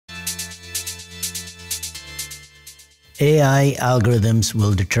AI algorithms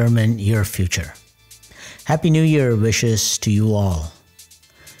will determine your future. Happy New Year wishes to you all.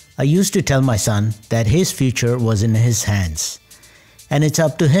 I used to tell my son that his future was in his hands, and it's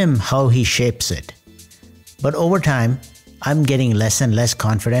up to him how he shapes it. But over time, I'm getting less and less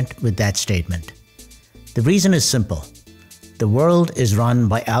confident with that statement. The reason is simple. The world is run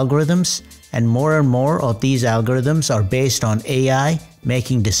by algorithms, and more of these algorithms are based on AI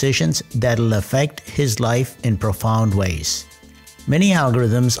making decisions that'll affect his life in profound ways. Many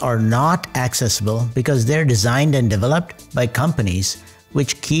algorithms are not accessible because they're designed and developed by companies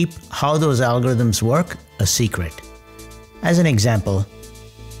which keep how those algorithms work a secret. As an example,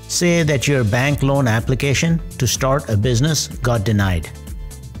 say that your bank loan application to start a business got denied.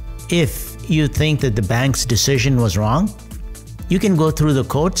 If you think that the bank's decision was wrong, you can go through the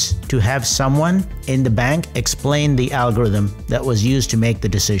codes to have someone in the bank explain the algorithm that was used to make the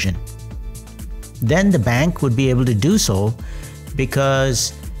decision. Then the bank would be able to do so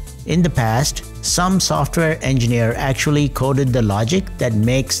because in the past, some software engineer actually coded the logic that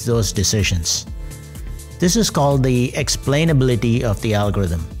makes those decisions. This is called the explainability of the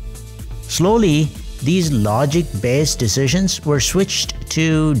algorithm. Slowly, these logic-based decisions were switched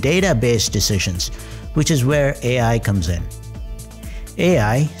to data-based decisions, which is where AI comes in.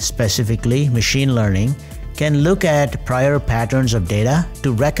 AI, specifically machine learning, can look at prior patterns of data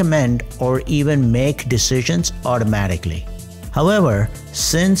to recommend or even make decisions automatically. However,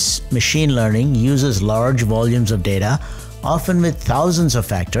 since machine learning uses large volumes of data, often with thousands of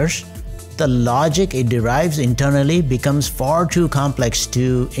factors, the logic it derives internally becomes far too complex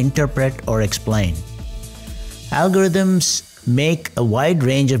to interpret or explain. Algorithms make a wide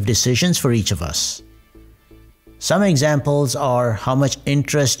range of decisions for each of us. Some examples are how much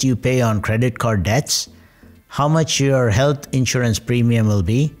interest you pay on credit card debts, how much your health insurance premium will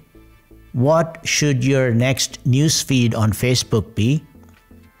be, what should your next newsfeed on Facebook be,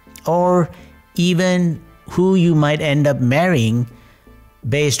 or even who you might end up marrying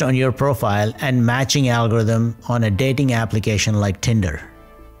based on your profile and matching algorithm on a dating application like Tinder.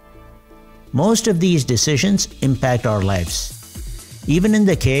 Most of these decisions impact our lives. Even in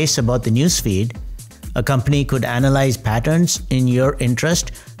the case about the newsfeed, a company could analyze patterns in your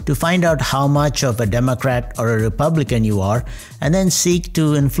interest to find out how much of a Democrat or a Republican you are, and then seek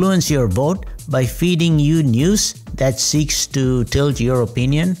to influence your vote by feeding you news that seeks to tilt your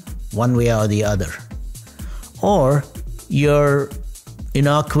opinion one way or the other. Or your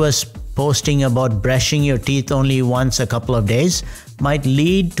innocuous posting about brushing your teeth only once a couple of days might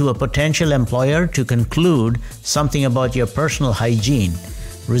lead to a potential employer to conclude something about your personal hygiene,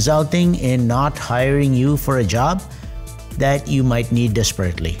 resulting in not hiring you for a job that you might need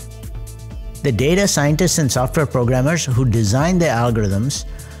desperately. The data scientists and software programmers who design the algorithms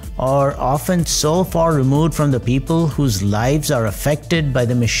are often so far removed from the people whose lives are affected by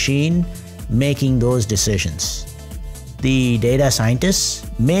the machine making those decisions. The data scientists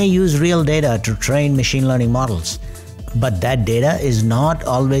may use real data to train machine learning models, but that data is not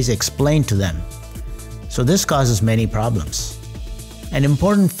always explained to them. So this causes many problems. An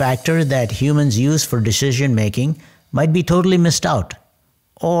important factor that humans use for decision making might be totally missed out,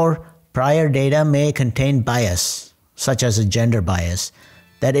 or prior data may contain bias, such as a gender bias,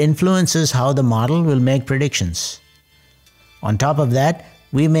 that influences how the model will make predictions. On top of that,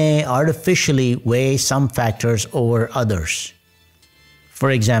 we may artificially weigh some factors over others.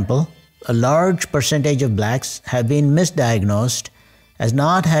 For example, a large percentage of blacks have been misdiagnosed as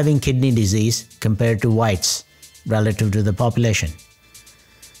not having kidney disease compared to whites relative to the population.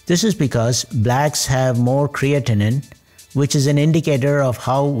 This is because blacks have more creatinine, which is an indicator of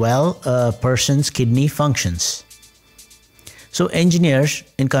how well a person's kidney functions. So engineers,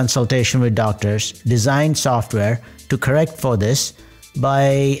 in consultation with doctors, designed software to correct for this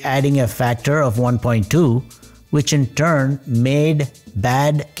by adding a factor of 1.2, which in turn made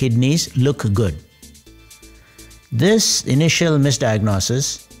bad kidneys look good. This initial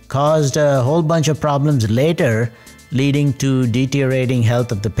misdiagnosis caused a whole bunch of problems later, leading to deteriorating health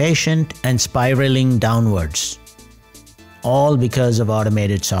of the patient and spiraling downwards, all because of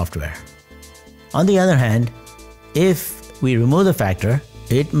automated software. On the other hand, if we remove the factor,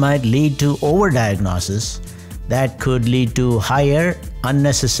 it might lead to overdiagnosis that could lead to higher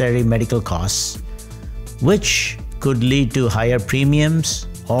unnecessary medical costs, which could lead to higher premiums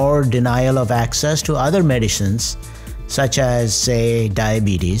or denial of access to other medicines, such as, say,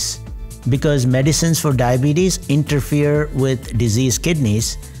 diabetes, because medicines for diabetes interfere with diseased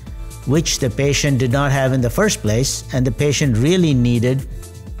kidneys, which the patient did not have in the first place, and the patient really needed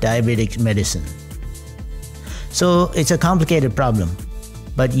diabetic medicine. So it's a complicated problem,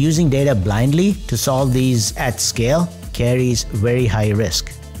 but using data blindly to solve these at scale carries very high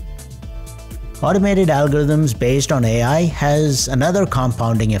risk. Automated algorithms based on AI has another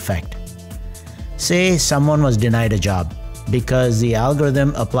compounding effect. Say someone was denied a job because the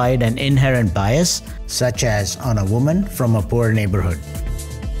algorithm applied an inherent bias, such as on a woman from a poor neighborhood.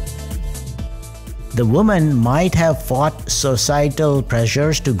 The woman might have fought societal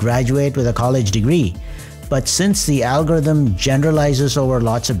pressures to graduate with a college degree, but since the algorithm generalizes over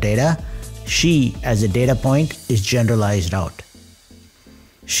lots of data, she, as a data point, is generalized out.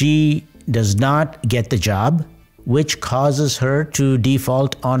 She does not get the job, which causes her to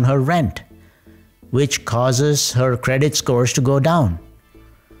default on her rent, which causes her credit scores to go down,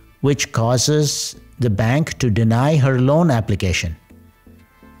 which causes the bank to deny her loan application,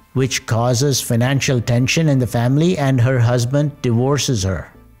 which causes financial tension in the family, and her husband divorces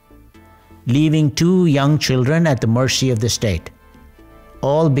her, leaving 2 young children at the mercy of the state,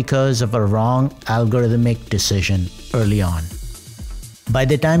 all because of a wrong algorithmic decision early on. By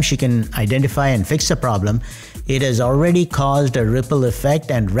the time she can identify and fix the problem, it has already caused a ripple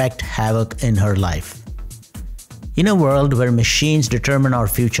effect and wreaked havoc in her life. In a world where machines determine our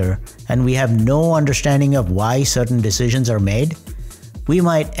future and we have no understanding of why certain decisions are made, we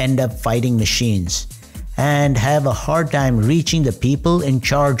might end up fighting machines and have a hard time reaching the people in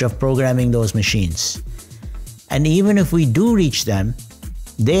charge of programming those machines. And even if we do reach them,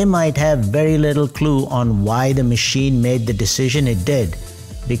 they might have very little clue on why the machine made the decision it did,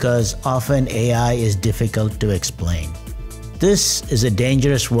 because often AI is difficult to explain. This is a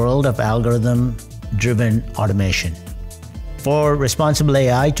dangerous world of algorithm-driven automation. For responsible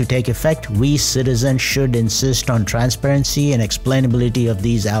AI to take effect, we citizens should insist on transparency and explainability of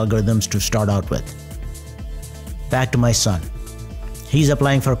these algorithms to start out with. Back to my son. He's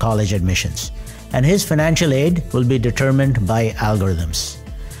applying for college admissions, and his financial aid will be determined by algorithms.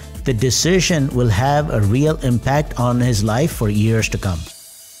 The decision will have a real impact on his life for years to come.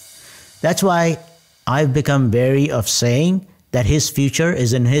 That's why I've become wary of saying that his future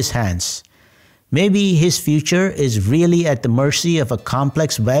is in his hands. Maybe his future is really at the mercy of a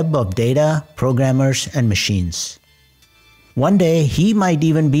complex web of data, programmers, and machines. One day, he might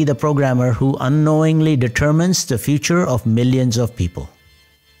even be the programmer who unknowingly determines the future of millions of people.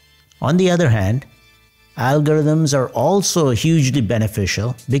 On the other hand, algorithms are also hugely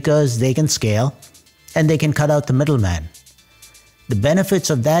beneficial because they can scale and they can cut out the middleman. The benefits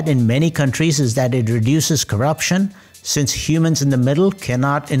of that in many countries is that it reduces corruption, since humans in the middle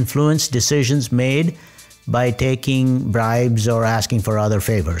cannot influence decisions made by taking bribes or asking for other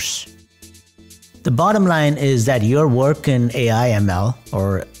favors. The bottom line is that your work in AI/ML,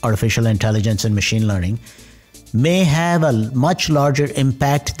 or artificial intelligence and machine learning, may have a much larger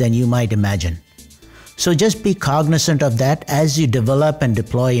impact than you might imagine. So just be cognizant of that as you develop and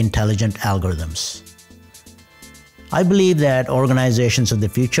deploy intelligent algorithms. I believe that organizations of the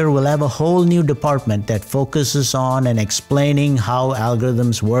future will have a whole new department that focuses on and explaining how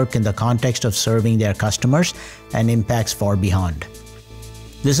algorithms work in the context of serving their customers and impacts far beyond.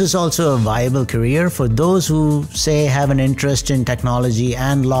 This is also a viable career for those who, say, have an interest in technology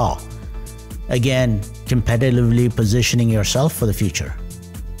and law. Again, competitively positioning yourself for the future.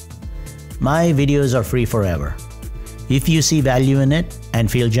 My videos are free forever. If you see value in it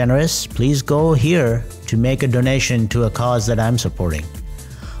and feel generous, please go here to make a donation to a cause that I'm supporting.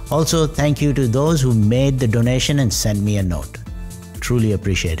 Also, thank you to those who made the donation and sent me a note. Truly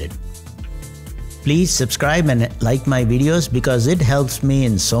appreciated. Please subscribe and like my videos because it helps me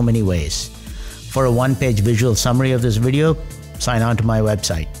in so many ways. For a one-page visual summary of this video, sign on to my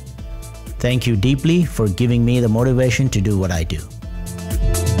website. Thank you deeply for giving me the motivation to do what I do.